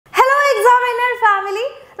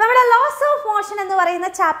നമ്മുടെ loss of motion എന്ന് പറയുന്ന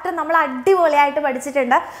ചാപ്റ്റർ നമ്മൾ അടിപൊളിയായിട്ട്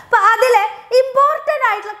പഠിച്ചിട്ടുണ്ട്. അപ്പോൾ അതിൽ ഇമ്പോർട്ടൻ്റ്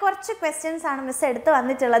ആയിട്ടുള്ള കുറച്ച് ക്വസ്റ്റ്യൻസ് ആണ് മിസ് എടുത്ത്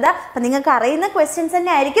വന്നിട്ടുള്ളത്. അപ്പോൾ നിങ്ങൾക്ക് അറിയുന്ന ക്വസ്റ്റ്യൻസ്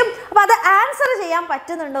തന്നെ ആയിരിക്കും. അപ്പോൾ അത് ആൻസർ ചെയ്യാൻ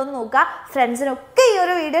പറ്റുന്നുണ്ടോ എന്ന് നോക്കുക. ഫ്രണ്ട്സിനൊക്കെ ഈ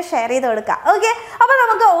ഒരു വീഡിയോ ഷെയർ ചെയ്ത് കൊടുക്കുക. ഓക്കെ, അപ്പോൾ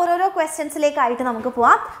നമുക്ക് ഓരോരോ ക്വസ്റ്റ്യൻസിലേക്കായിട്ട് നമുക്ക്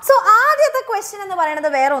പോവാം. സോ ആദ്യത്തെ ക്വസ്റ്റ്യൻ എന്ന്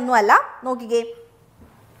പറയുന്നത് വേറെ ഒന്നുമല്ല, നോക്കിക്കേ.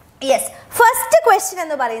 Yes, first question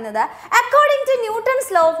എന്ന് പറയുന്നത് according to Newton's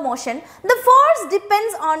law of motion the force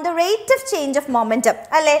depends on the rate of change of momentum.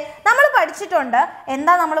 അല്ലേ, നമ്മൾ പഠിച്ചിട്ടുണ്ട്.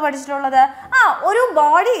 എന്താ നമ്മൾ പഠിച്ചിട്ടുള്ളത്? ഒരു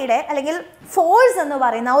ബോഡിയുടെ അല്ലെങ്കിൽ ഫോഴ്സ് എന്ന്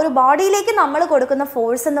പറയുന്ന ഒരു ബോഡിയിലേക്ക് നമ്മൾ കൊടുക്കുന്ന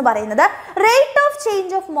ഫോഴ്സ് എന്ന് പറയുന്നത് rate of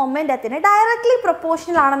change of മൊമെന്റത്തിന് directly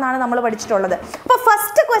proportional ആണെന്നാണ് നമ്മൾ പഠിച്ചിട്ടുള്ളത്. അപ്പോൾ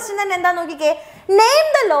ഫസ്റ്റ് ക്വസ്റ്റ്യൻ തന്നെ എന്താ നോക്കിക്കേ, name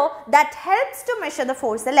the law that helps to measure the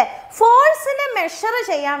force. അല്ലേ, ഫോഴ്സിനെ മെഷർ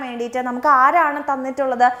ചെയ്യാൻ വേണ്ടിയിട്ട് നമുക്ക് ആരാണ്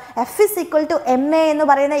തന്നിട്ടുള്ളത്? F is equal to M A എന്ന്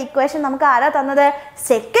പറയുന്ന ഇക്വേഷൻ നമുക്ക് ആരാ തന്നത്?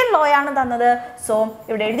 സെക്കൻഡ് ലോ ആണ് തന്നത്. സോ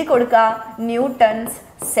ഇവിടെ എഴുതി കൊടുക്കുക, ന്യൂട്ടൺസ്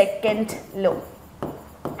സെക്കൻഡ് ലോ.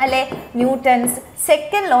 അല്ലേ, ന്യൂട്ടൺസ്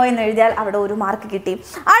സെക്കൻഡ് ലോ എന്ന് എഴുതിയാൽ അവിടെ ഒരു മാർക്ക് കിട്ടി.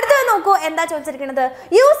 അടുത്തത് നോക്കൂ, എന്താ ചോദിച്ചിരിക്കുന്നത്?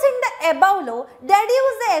 Using the above law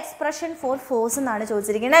deduce the expression for force എന്നാണ്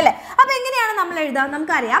ചോദിച്ചിരിക്കുന്നത്. അല്ലേ, അപ്പോൾ എങ്ങനെയാണ് നമ്മൾ എഴുതുക?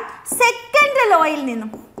 നമുക്കറിയാം സെക്കൻഡ് ലോയിൽ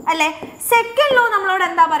നിന്നും, അല്ലേ, സെക്കൻഡ് ലോ നമ്മളോട്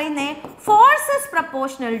എന്താ പറയുന്നത്? Force is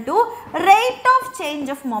proportional to rate of change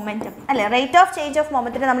of momentum. അല്ലേ, റേറ്റ് ഓഫ് ചേഞ്ച് ഓഫ്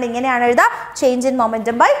മൊമെന്റത്തിന് നമ്മൾ ഇങ്ങനെയാണ് എഴുതുക, change in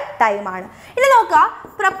momentum by time ആണ്. ഇനി നോക്കുക,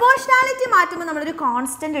 പ്രൊപ്പോർഷണാലിറ്റി മാറ്റുമ്പോൾ നമ്മളൊരു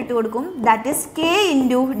കോൺസ്റ്റന്റ് ഇട്ട് കൊടുക്കും, that is K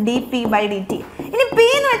into D P by D T. ഇനി പി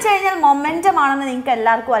എന്ന് വെച്ച് കഴിഞ്ഞാൽ മൊമെന്റം ആണെന്ന് നിങ്ങൾക്ക്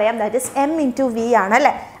എല്ലാവർക്കും അറിയാം, that is M into V ആണ്.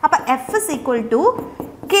 അല്ലേ, അപ്പോൾ F is equal to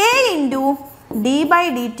K into D by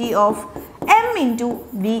D T of M into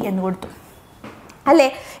V എന്ന് കൊടുത്തു. അല്ലേ,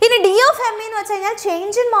 ഇനി ഡി ഓഫ് എം എന്ന് വെച്ച് കഴിഞ്ഞാൽ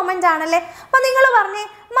ചേഞ്ച് ഇൻ മൊമെന്റ് ആണല്ലേ. അപ്പോൾ നിങ്ങൾ പറഞ്ഞേ,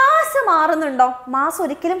 മാസ് മാറുന്നുണ്ടോ? മാസ്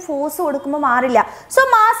ഒരിക്കലും ഫോഴ്സ് കൊടുക്കുമ്പോൾ മാറില്ല. സോ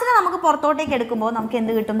മാസിനെ നമുക്ക് പുറത്തോട്ടേക്ക് എടുക്കുമ്പോൾ നമുക്ക്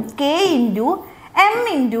എന്ത് കിട്ടും? K into M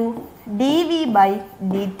into D V by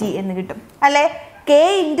D T എന്ന് കിട്ടും. അല്ലേ, K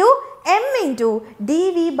into M into D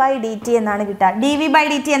V by D T എന്നാണ് കിട്ടുക. D V by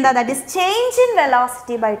D T എന്താ? That is change in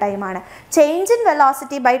velocity by time ആണ്. Change in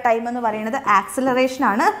velocity by time എന്ന് പറയുന്നത് acceleration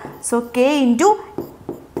ആണ്. So K into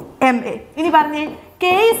M A. ഇനി പറഞ്ഞേ,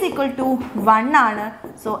 K is equal to 1 ആണ്.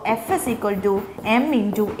 So F is equal to M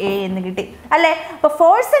into A എന്ന് കിട്ടി. അല്ലേ, അപ്പോൾ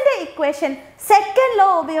ഫോഴ്സിൻ്റെ ഇക്വേഷൻ സെക്കൻഡ് ലോ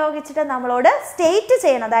ഉപയോഗിച്ചിട്ട് നമ്മളോട് സ്റ്റേറ്റ്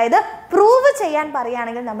ചെയ്യണം, അതായത് പ്രൂവ് ചെയ്യാൻ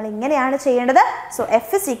പറയുകയാണെങ്കിൽ നമ്മൾ ഇങ്ങനെയാണ് ചെയ്യേണ്ടത്. So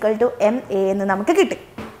F is equal to M A എന്ന് നമുക്ക് കിട്ടി.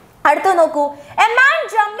 അടുത്ത നോക്കൂ, a man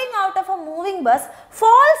jumping out of A moving bus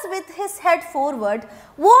falls with his head forward,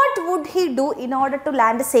 what would he do in order to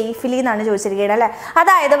land safely എന്നാണ് ചോദിച്ചിരിക്കുന്നത്. അല്ലേ,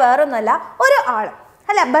 അതായത് വേറൊന്നുമല്ല, ഒരു ആൾ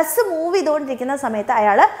അല്ല ബസ് മൂവ് ചെയ്തുകൊണ്ടിരിക്കുന്ന സമയത്ത്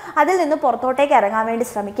അയാൾ അതിൽ നിന്ന് പുറത്തോട്ടേക്ക് ഇറങ്ങാൻ വേണ്ടി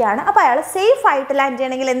ശ്രമിക്കുകയാണ്. അപ്പോൾ അയാൾ സേഫ് ആയിട്ട് ലാൻഡ്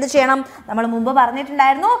ചെയ്യണമെങ്കിൽ എന്ത് ചെയ്യണം? നമ്മൾ മുമ്പ്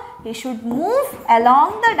പറഞ്ഞിട്ടുണ്ടായിരുന്നു, he should move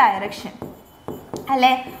along the direction.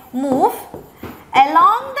 അല്ലേ, move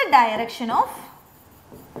along the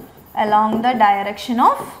direction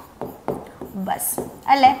of bus.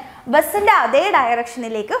 അല്ലേ, ബസ്സിൻ്റെ അതേ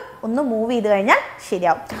ഡയറക്ഷനിലേക്ക് ഒന്ന് മൂവ് ചെയ്ത് കഴിഞ്ഞാൽ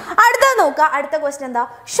ശരിയാവും. അടുത്തത് നോക്കുക, അടുത്ത ക്വസ്റ്റ്യൻ എന്താ?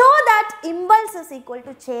 Show that impulse is equal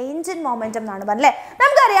to change in momentum എന്നാണ് പറഞ്ഞല്ലേ.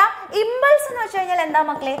 നമുക്കറിയാം ഇമ്പൾസ് എന്ന് വെച്ച് കഴിഞ്ഞാൽ എന്താ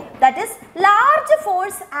മക്കളെ? That is large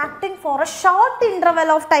force acting four A short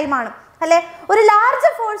interval of time ആണ്. അല്ലേ, ഒരു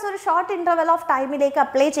ലാർജ് ഫോഴ്സ് ഒരു ഷോർട്ട് ഇന്റർവെൽ ഓഫ് ടൈമിലേക്ക്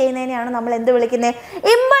അപ്ലൈ ചെയ്യുന്നതിനെയാണ് നമ്മൾ എന്ത് വിളിക്കുന്നത്?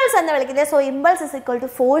 ഇമ്പൾസ് എന്ന് വിളിക്കുന്നത്. So impulse is equal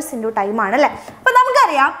to force into time ആണ്. അല്ലേ, അപ്പോൾ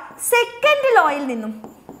നമുക്കറിയാം സെക്കൻഡ് ലോയിൽ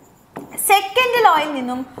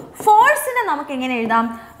നിന്നും ഫോഴ്സിനെ നമുക്ക് എങ്ങനെ എഴുതാം?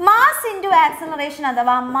 മാസ് ഇൻറ്റു ആക്സിലറേഷൻ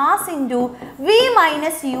അഥവാ mass into V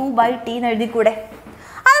minus U by T എന്ന് എഴുതിക്കൂടെ?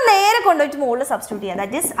 അത് നേരെ കൊണ്ടുപോയിട്ട് മുകളിൽ സബ്സ്റ്റിറ്റ്യൂട്ട് ചെയ്യാം.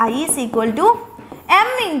 That is I is equal to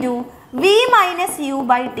M into V minus U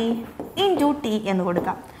by T into T എന്ന്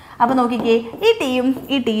കൊടുക്കാം. അപ്പോൾ നോക്കിക്കേ, ഈ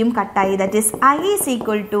ടിയും കട്ടായി. That is I is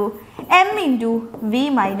equal to M into V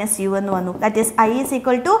minus U എന്ന് വന്നു. That is I is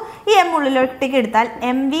equal to ഈ എം ഉള്ളിലോട്ടേക്ക് എടുത്താൽ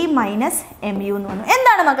M V minus M U എന്ന് വന്നു.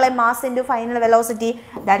 എന്താണ് മക്കളെ? Mass into final velocity,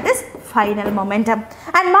 that is final momentum.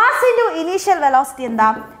 And mass into initial velocity എന്താ?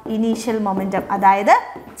 Initial momentum, അതായത്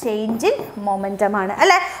ചേഞ്ച് ഇൻ മൊമെൻറ്റം ആണ്.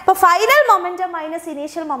 അല്ലേ, അപ്പോൾ final momentum minus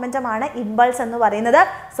initial momentum ആണ് ഇമ്പൾസ് എന്ന് പറയുന്നത്.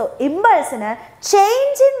 സോ ഇമ്പൾസിന്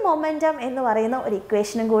ചേഞ്ച് ഇൻ മൊമെൻറ്റം എന്ന് പറയുന്ന ഒരു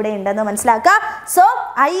ഇക്വേഷനും കൂടെ ഉണ്ടെന്ന് മനസ്സിലാക്കുക. So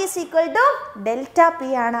I is equal to delta P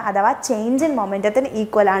ആണ്, അഥവാ ചേഞ്ച് ഇൻ മൊമെൻറ്റത്തിന്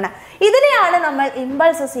ഈക്വൽ ആണ്. ഇതിനെയാണ് നമ്മൾ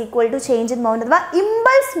impulse is equal to change in momentum അഥവാ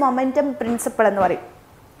ഇമ്പൾസ് മൊമെൻറ്റം പ്രിൻസിപ്പിൾ എന്ന് പറയും.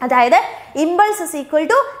 അതായത് impulse is equal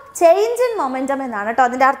to change in momentum എന്നാണ് കേട്ടോ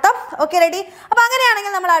അതിൻ്റെ അർത്ഥം. Okay, ready? അപ്പോൾ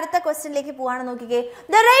അങ്ങനെയാണെങ്കിൽ നമ്മൾ അടുത്ത ക്വസ്റ്റ്യനിലേക്ക് പോവാണ്. നോക്കിക്കേ,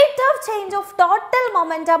 the rate of change of total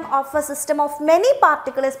momentum of A system of many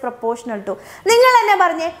particle is proportional to. നിങ്ങൾ തന്നെ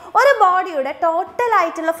പറഞ്ഞേ, ഒരു ബോഡിയുടെ ടോട്ടൽ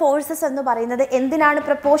ആയിട്ടുള്ള ഫോഴ്സസ് എന്ന് പറയുന്നത് എന്തിനാണ്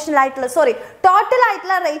പ്രൊപ്പോർഷണൽ ആയിട്ടുള്ളത്? സോറി, ടോട്ടൽ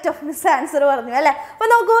ആയിട്ടുള്ള റേറ്റ് ഓഫ് മിസ് ആൻസർ പറഞ്ഞു അല്ലേ. അപ്പോൾ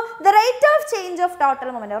നോക്കൂ, the rate of change of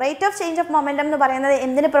total momentum, rate of change of momentum എന്ന് പറയുന്നത്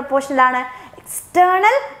എന്തിന് പ്രൊപ്പോർഷണൽ ആണ്?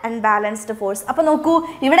 external unbalanced force. അപ്പോൾ നോക്കൂ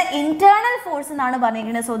ഇവിടെ internal force എന്നാണ്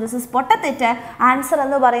പറഞ്ഞിരിക്കുന്നത്. So this is പൊട്ടത്തെറ്റ്. ആൻസർ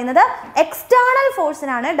എന്ന് പറയുന്നത് external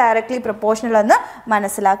ഫോഴ്സിനാണ് ഡയറക്ട്ലി പ്രൊപ്പോർഷണൽ എന്ന്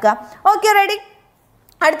മനസ്സിലാക്കുക. Okay, ready?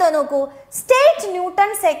 അടുത്ത നോക്കൂ, state newton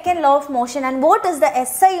second law of motion and what is the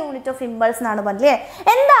SI unit of impulse എന്നാണ് പറഞ്ഞില്ലേ.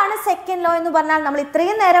 എന്താണ് സെക്കൻഡ് ലോ എന്ന് പറഞ്ഞാൽ നമ്മൾ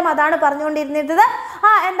ഇത്രയും നേരം അതാണ് പറഞ്ഞുകൊണ്ടിരുന്നത്.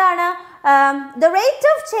 എന്താണ് the rate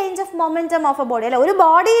of change of momentum of a body, അല്ലെ? ഒരു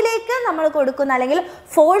ബോഡിയിലേക്ക് നമ്മൾ കൊടുക്കുന്ന അല്ലെങ്കിൽ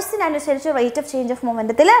ഫോഴ്സിനനുസരിച്ച് rate of change of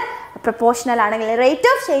മൊമെന്റത്തിൽ proportional ആണെങ്കിൽ rate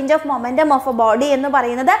of change of momentum of A body എന്ന്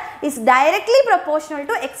പറയുന്നത് is directly proportional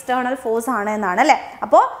to external force ആണ് എന്നാണ്, അല്ലേ?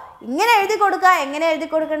 അപ്പോൾ ഇങ്ങനെ എഴുതി കൊടുക്കുക. എങ്ങനെ എഴുതി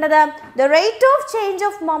കൊടുക്കേണ്ടത്? the rate of change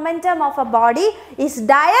of momentum of a body is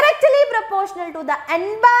directly proportional to the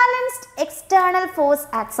unbalanced external force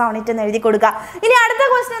acts on it എന്ന് എഴുതി കൊടുക്കുക. ഇനി അടുത്ത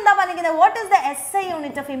ക്വസ്റ്റ്യൻ എന്താ പറഞ്ഞിരിക്കുന്നത്? what is the SI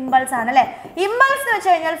unit of impulse ആണ്, അല്ലേ? ഇമ്പൾസ് എന്ന്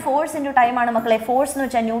വെച്ച് കഴിഞ്ഞാൽ ഫോഴ്സ് ഇൻറ്റു ടൈം ആണ് മക്കളെ. ഫോഴ്സ് എന്ന്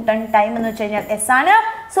വെച്ചാൽ ന്യൂട്ടൺ, ടൈം എന്ന് വെച്ച് കഴിഞ്ഞാൽ S ആണ്.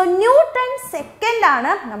 സോ ന്യൂട്ടൺ സെക്കൻഡ്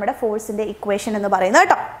ആണ് നമ്മുടെ ഫോഴ്സിന്റെ ഇക്വേഷൻ എന്ന് പറയുന്നത്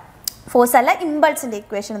കേട്ടോ. ഫോഴ്സ് അല്ല, ഇമ്പൾസിന്റെ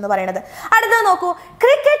ഇക്വേഷൻ എന്ന് പറയുന്നത്. അടുത്തത് നോക്കൂ,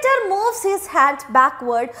 cricketer moves his hand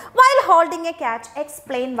backward while holding A catch,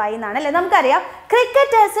 explain Y എന്നാണ്, അല്ലേ? നമുക്കറിയാം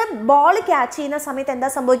ക്രിക്കറ്റേഴ്സ് ബോൾ ക്യാച്ച് ചെയ്യുന്ന സമയത്ത്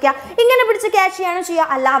എന്താ സംഭവിക്കുക? ഇങ്ങനെ പിടിച്ച് ക്യാച്ച് ചെയ്യാനോ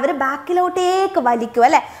ചെയ്യുക? അല്ല, അവർ ബാക്കിലോട്ടേക്ക് വലിക്കും,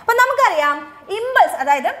 അല്ലേ? അപ്പം നമുക്കറിയാം ഇമ്പൾസ്,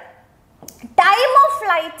 അതായത് ടൈം ഓഫ്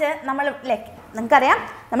ഫ്ലൈറ്റ് നമ്മൾ നമുക്കറിയാം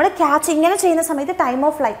നമ്മൾ ക്യാച്ച് ഇങ്ങനെ ചെയ്യുന്ന സമയത്ത് ടൈം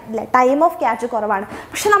ഓഫ് ഫ്ലൈറ്റ് ഇല്ല, ടൈം ഓഫ് ക്യാച്ച് കുറവാണ്.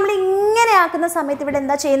 പക്ഷെ നമ്മൾ ഇങ്ങനെ ആക്കുന്ന സമയത്ത് ഇവിടെ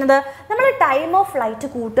എന്താ ചെയ്യുന്നത്? നമ്മൾ ടൈം ഓഫ് ഫ്ലൈറ്റ്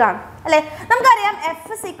കൂട്ടുകയാണ്, അല്ലേ? നമുക്കറിയാം F=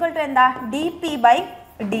 എന്താ?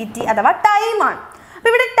 dp/dt അഥവാ ടൈമാണ്. അപ്പോൾ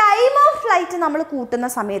ഇവിടെ ടൈം ഓഫ് ഫ്ലൈറ്റ് നമ്മൾ കൂട്ടുന്ന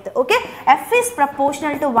സമയത്ത് okay F is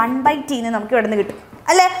proportional to 1/t എന്ന് നമുക്ക് ഇവിടെ നിന്ന് കിട്ടും,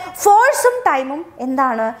 അല്ലേ? ഫോഴ്സും ടൈമും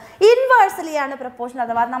എന്താണ്? ഇൻവേഴ്സലി ആണ് പ്രൊപ്പോർഷണൽ,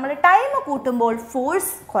 അഥവാ നമ്മൾ ടൈം കൂട്ടുമ്പോൾ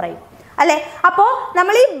ഫോഴ്സ് കുറയും, അല്ലേ? അപ്പോൾ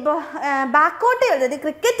നമ്മൾ ഈ ബാക്കോട്ട് എഴുതുന്നത്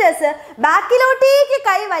ക്രിക്കറ്റേഴ്സ് ബാക്കിലോട്ടേക്ക്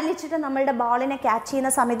കൈ വലിച്ചിട്ട് നമ്മളുടെ ബോളിനെ ക്യാച്ച് ചെയ്യുന്ന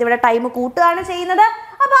സമയത്ത് ഇവിടെ ടൈം കൂട്ടുകയാണ് ചെയ്യുന്നത്.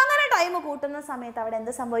 അപ്പോൾ അങ്ങനെ ടൈം കൂട്ടുന്ന സമയത്ത് അവിടെ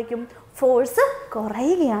എന്ത് സംഭവിക്കും? ഫോഴ്സ്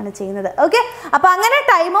കുറയുകയാണ് ചെയ്യുന്നത്. ഓക്കെ, അപ്പോൾ അങ്ങനെ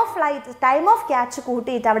time of flight, time of catch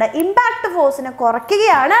കൂട്ടിയിട്ട് അവിടെ ഇമ്പാക്ട് ഫോഴ്സിനെ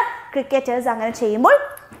കുറയ്ക്കുകയാണ് ക്രിക്കറ്റേഴ്സ് അങ്ങനെ ചെയ്യുമ്പോൾ.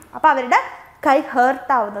 അപ്പോൾ അവരുടെ കൈ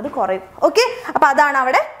ഹേർട്ട് ആവുന്നത് കുറയും. ഓക്കെ, അപ്പോൾ അതാണ്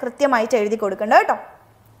അവിടെ കൃത്യമായിട്ട് എഴുതി കൊടുക്കേണ്ടത് കേട്ടോ.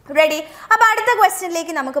 റെഡി? അപ്പോൾ അടുത്ത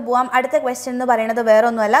ക്വസ്റ്റ്യനിലേക്ക് നമുക്ക് പോവാം. അടുത്ത ക്വസ്റ്റ്യൻ എന്ന് പറയുന്നത് വേറെ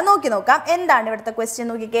ഒന്നുമല്ല, നോക്കാം എന്താണ് ഇവിടുത്തെ ക്വസ്റ്റ്യൻ.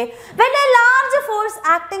 നോക്കിക്കേ, when a large force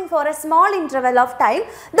acting for a small interval of time,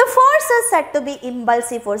 the force is said to be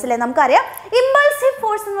impulsive force, അല്ലേ? നമുക്കറിയാം ഇമ്പൾസീവ്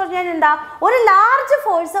ഫോഴ്സ് എന്ന് പറഞ്ഞാൽ എന്താ? ഒരു ലാർജ്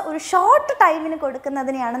ഫോഴ്സ് ഒരു ഷോർട്ട് ടൈമിന്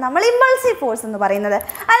കൊടുക്കുന്നതിനെയാണ് നമ്മൾ ഇമ്പൾസീവ് ഫോഴ്സ് എന്ന് പറയുന്നത്,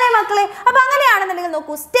 അല്ലേ മക്കളെ? അപ്പോൾ അങ്ങനെയാണെന്നുണ്ടെങ്കിൽ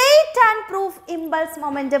നോക്കൂ, state and proof impulse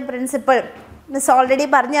momentum principle. Miss already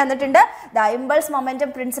പറഞ്ഞു തന്നിട്ടുണ്ട്. ദ ഇമ്പൾസ് മൊമെന്റം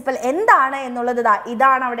പ്രിൻസിപ്പൽ എന്താണ് എന്നുള്ളത്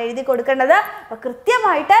ഇതാണ് അവിടെ എഴുതി കൊടുക്കേണ്ടത്. അപ്പോൾ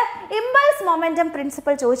കൃത്യമായിട്ട് ഇമ്പൾസ് മൊമെന്റം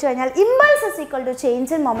പ്രിൻസിപ്പൽ ചോദിച്ചു കഴിഞ്ഞാൽ impulse is equal to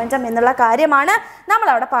change in momentum എന്നുള്ള കാര്യമാണ് നമ്മൾ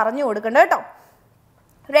അവിടെ പറഞ്ഞു കൊടുക്കേണ്ടത് കേട്ടോ.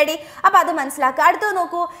 റെഡി? അപ്പോൾ അത് മനസ്സിലാക്കുക. അടുത്തത്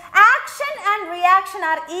നോക്കൂ, action and reaction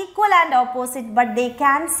R equal and opposite but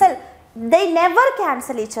they never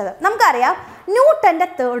cancel each other. നമുക്കറിയാം ന്യൂട്ടന്റെ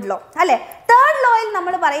തേർഡ് ലോ, അല്ലേ? തേർഡ് ലോയിൽ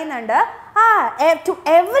നമ്മൾ പറയുന്നുണ്ട് to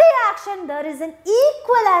every action there is an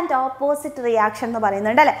equal and opposite reaction എന്ന്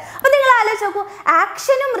പറയുന്നുണ്ട്, അല്ലേ? അപ്പോൾ നിങ്ങൾ ആലോചിച്ച് നോക്കൂ,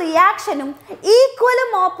 ആക്ഷനും റിയാക്ഷനും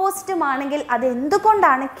ഈക്വലും ഓപ്പോസിറ്റും ആണെങ്കിൽ അത്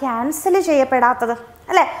എന്തുകൊണ്ടാണ് ക്യാൻസൽ ചെയ്യപ്പെടാത്തത്,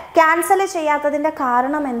 അല്ലേ? ക്യാൻസൽ ചെയ്യാത്തതിൻ്റെ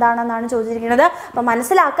കാരണം എന്താണെന്നാണ് ചോദിച്ചിരിക്കുന്നത്. അപ്പോൾ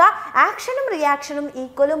മനസ്സിലാക്കുക, ആക്ഷനും റിയാക്ഷനും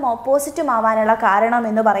ഈക്വലും ഓപ്പോസിറ്റും ആവാനുള്ള കാരണം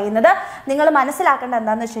എന്ന് പറയുന്നത് നിങ്ങൾ മനസ്സിലാക്കേണ്ടത്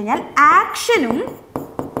എന്താണെന്ന് വെച്ച് കഴിഞ്ഞാൽ ആക്ഷനും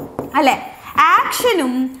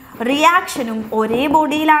റിയാക്ഷനും ഒരേ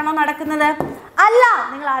ബോഡിയിലാണോ നടക്കുന്നത്? അല്ല.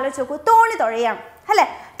 നിങ്ങൾ ആലോചിച്ച് നോക്കൂ, തോണി തുഴയാണ്, അല്ലേ?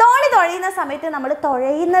 തോണി തുഴയുന്ന സമയത്ത് നമ്മൾ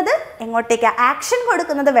തുഴയുന്നത് എങ്ങോട്ടേക്കാണ്? ആക്ഷൻ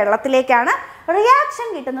കൊടുക്കുന്നത് വെള്ളത്തിലേക്കാണ്, റിയാക്ഷൻ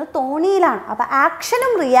കിട്ടുന്നത് തോണിയിലാണ്. അപ്പോൾ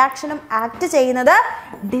ആക്ഷനും റിയാക്ഷനും ആക്ട് ചെയ്യുന്നത്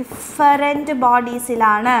different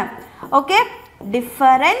ബോഡീസിലാണ്. Okay,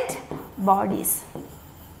 different bodies.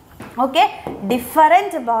 Okay,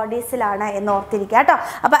 different ബോഡീസിലാണ് എന്ന് ഓർത്തിരിക്കുക കേട്ടോ.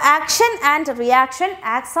 അപ്പോൾ action and reaction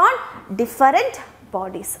acts on different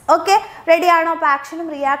bodies. Okay, ready ആണോ? അപ്പോൾ ആക്ഷനും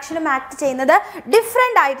റിയാക്ഷനും ആക്ട് ചെയ്യുന്നത്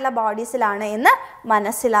ഡിഫറെൻ്റ് ആയിട്ടുള്ള ബോഡീസിലാണ് എന്ന്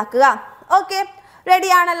മനസ്സിലാക്കുക. ഓക്കെ,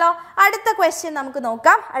 റെഡി ആണല്ലോ? അടുത്ത ക്വസ്റ്റ്യൻ നമുക്ക്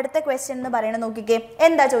നോക്കാം. അടുത്ത ക്വസ്റ്റ്യൻ എന്ന് പറയുന്നത് നോക്കിക്കേ,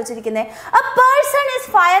 എന്താ ചോദിച്ചിരിക്കുന്നത്? A person is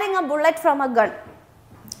firing A bullet from A gun,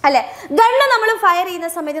 അല്ലേ? ഗണ്ണ് നമ്മൾ ഫയർ ചെയ്യുന്ന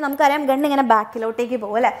സമയത്ത് നമുക്കറിയാം ഗണ്ണ് ഇങ്ങനെ ബാക്കിലോട്ടേക്ക്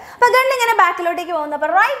പോകും, അല്ലേ? അപ്പോൾ ഗണ്ണ് ഇങ്ങനെ ബാക്കിലോട്ടേക്ക്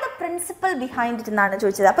പോകുന്നപ്പോൾ write the principal behind it എന്നാണ്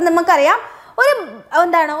ചോദിച്ചത്. അപ്പോൾ നമുക്കറിയാം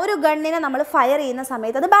ഒരു ഗണ്ണിനെ നമ്മൾ ഫയർ ചെയ്യുന്ന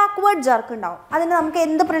സമയത്ത് അത് ബാക്ക്വേർഡ് ജർക്ക് ഉണ്ടാവും. അതിന് നമുക്ക്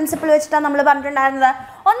എന്ത് പ്രിൻസിപ്പിൾ വെച്ചിട്ടാണ് നമ്മൾ പറഞ്ഞിട്ടുണ്ടായിരുന്നത്?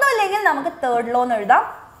 ഒന്നുമില്ലെങ്കിൽ നമുക്ക് തേർഡ് ലോ എന്ന് എഴുതാം,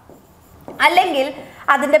 അല്ലെങ്കിൽ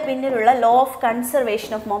അതിൻ്റെ പിന്നിലുള്ള law of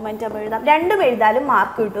conservation of momentum എഴുതാം. രണ്ടും എഴുതാലും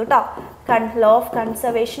മാർക്ക് കിട്ടും കേട്ടോ. Law of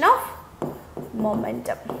conservation of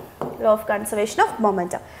momentum, law of conservation of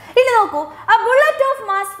momentum. ഇനി നോക്കൂ, a bullet of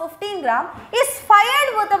mass 15 gram is fired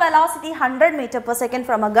with a velocity 100 meter per second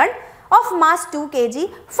from a gun of mass 2 kg.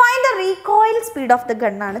 Find the recoil speed of the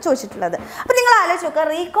gun ആണ് ചോദിച്ചിട്ടുള്ളത്. അപ്പോൾ നിങ്ങൾ ആലോചിച്ച് നോക്കുക,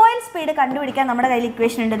 recoil speed കണ്ടുപിടിക്കാൻ നമ്മുടെ കയ്യിൽ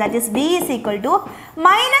ഇക്വേഷൻ ഉണ്ട്. That is b is equal to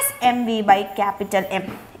 -mv by capital M.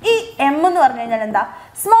 ഈ m എന്ന് പറഞ്ഞു കഴിഞ്ഞാൽ എന്താ?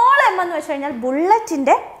 സ്മോൾ m എന്ന് വെച്ച് കഴിഞ്ഞാൽ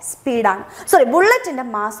ബുള്ളറ്റിന്റെ സ്പീഡാണ്, സോറി ബുള്ളറ്റിന്റെ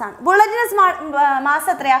മാസാണ്. ബുള്ളറ്റിന്റെ മാസ്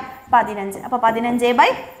എത്രയാ? 15. അപ്പോൾ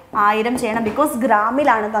 15/1000 ചെയ്യണം, ബിക്കോസ്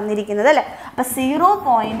ഗ്രാമിലാണ് തന്നിരിക്കുന്നത് അല്ലേ. അപ്പോൾ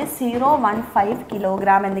 0.015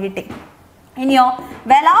 കിലോഗ്രാം എന്ന് കിട്ടി. ഇനിയോ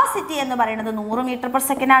വെലോസിറ്റി എന്ന് പറയുന്നത് 100 മീറ്റർ പെർ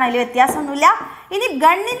സെക്കൻഡ് ആണ്, അതിൽ വ്യത്യാസമൊന്നുമില്ല. ഇനി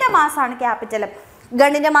ഗണ്ണിന്റെ മാസാണ് ക്യാപിറ്റൽ എം.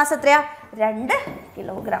 ഗണ്ണിന്റെ മാസ് എത്രയാ? 2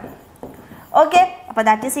 കിലോഗ്രാം. ഓക്കെ, അപ്പോൾ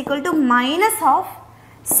that is equal to minus of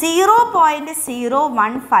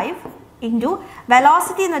 0.015 into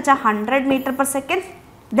velocity എന്ന് വെച്ചാൽ 100 metre per second,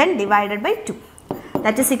 then divided by 2.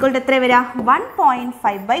 That is equal to എത്ര വരിക?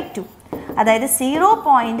 1.5/2, അതായത്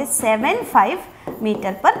 0.75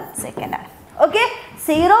 മീറ്റർ പെർ സെക്കൻഡ് ആണ്. ഓക്കെ,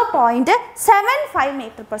 0.75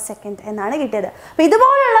 മീറ്റർ പെർ സെക്കൻഡ് എന്നാണ് കിട്ടിയത്. അപ്പോൾ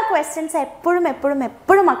ഇതുപോലുള്ള ക്വസ്റ്റ്യൻസ് എപ്പോഴും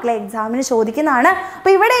മക്കളെ എക്സാമിന് ചോദിക്കുന്നതാണ്.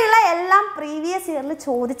 അപ്പോൾ ഇവിടെയുള്ള എല്ലാം പ്രീവിയസ് ഇയറിൽ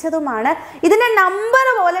ചോദിച്ചതുമാണ്. ഇതിൻ്റെ നമ്പർ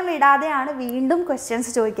പോലും വിടാതെയാണ് വീണ്ടും ക്വസ്റ്റ്യൻസ്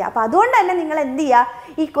ചോദിക്കുക. അപ്പോൾ അതുകൊണ്ട് തന്നെ നിങ്ങൾ എന്ത് ചെയ്യുക,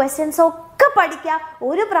 ഈ ക്വസ്റ്റ്യൻസ് ഒക്കെ പഠിക്കുക.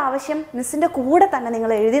 ഒരു പ്രാവശ്യം മിസ്സിൻ്റെ കൂടെ തന്നെ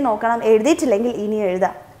നിങ്ങൾ എഴുതി നോക്കണം, എഴുതിയിട്ടില്ലെങ്കിൽ ഇനി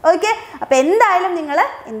എഴുതാം. ഓക്കെ, അപ്പോൾ എന്തായാലും നിങ്ങൾ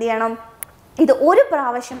എന്ത് ചെയ്യണം, ഇത് ഒരു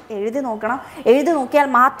പ്രാവശ്യം എഴുതി നോക്കണം. എഴുതി നോക്കിയാൽ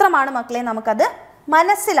മാത്രമാണ് മക്കളെ നമുക്കത്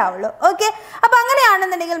മനസ്സിലാവുള്ളൂ. ഓക്കെ, അപ്പോൾ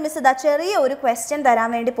അങ്ങനെയാണെന്നുണ്ടെങ്കിൽ മിസ് ഇതാ ചെറിയ ഒരു ക്വസ്റ്റ്യൻ തരാൻ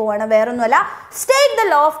വേണ്ടി പോവാണ്. വേറൊന്നുമല്ല, state the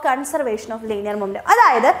law of conservation of linear momentum.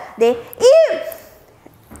 അതായത് ഈ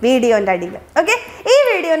വീഡിയോൻ്റെ അടിയിൽ, ഓക്കെ, ഈ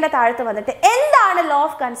വീഡിയോൻ്റെ താഴത്ത് വന്നിട്ട് എന്താണ് law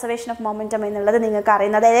of conservation of momentum എന്നുള്ളത് നിങ്ങൾക്ക്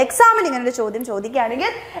അറിയുന്നത്. എക്സാമിന് ഇങ്ങനെ ഒരു ചോദ്യം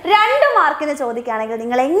ചോദിക്കുകയാണെങ്കിൽ, 2 മാർക്കിന് ചോദിക്കുകയാണെങ്കിൽ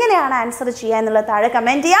നിങ്ങൾ എങ്ങനെയാണ് ആൻസർ ചെയ്യുക എന്നുള്ളത് താഴെ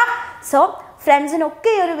കമൻറ്റ് ചെയ്യുക. സോ ഫ്രണ്ട്സിനൊക്കെ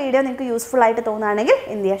ഈ ഒരു വീഡിയോ നിങ്ങൾക്ക് യൂസ്ഫുൾ ആയിട്ട് തോന്നുകയാണെങ്കിൽ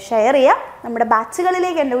എന്ത് ചെയ്യുക, ഷെയർ ചെയ്യുക. നമ്മുടെ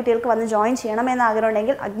ബാച്ചുകളിലേക്ക് എൻ്റെ കുട്ടികൾക്ക് വന്ന് ജോയിൻ ചെയ്യണമെന്ന്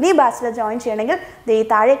ആഗ്രഹമുണ്ടെങ്കിൽ, അഗ്നി ബാച്ചിൽ ജോയിൻ ചെയ്യണമെങ്കിൽ ഈ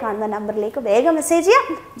താഴെ കാണുന്ന നമ്പറിലേക്ക് വേഗം മെസ്സേജ്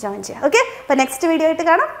ചെയ്യുക, ജോയിൻ ചെയ്യുക. ഓക്കെ, അപ്പോൾ നെക്സ്റ്റ് വീഡിയോ ആയിട്ട്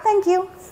കാണാം. Thank you.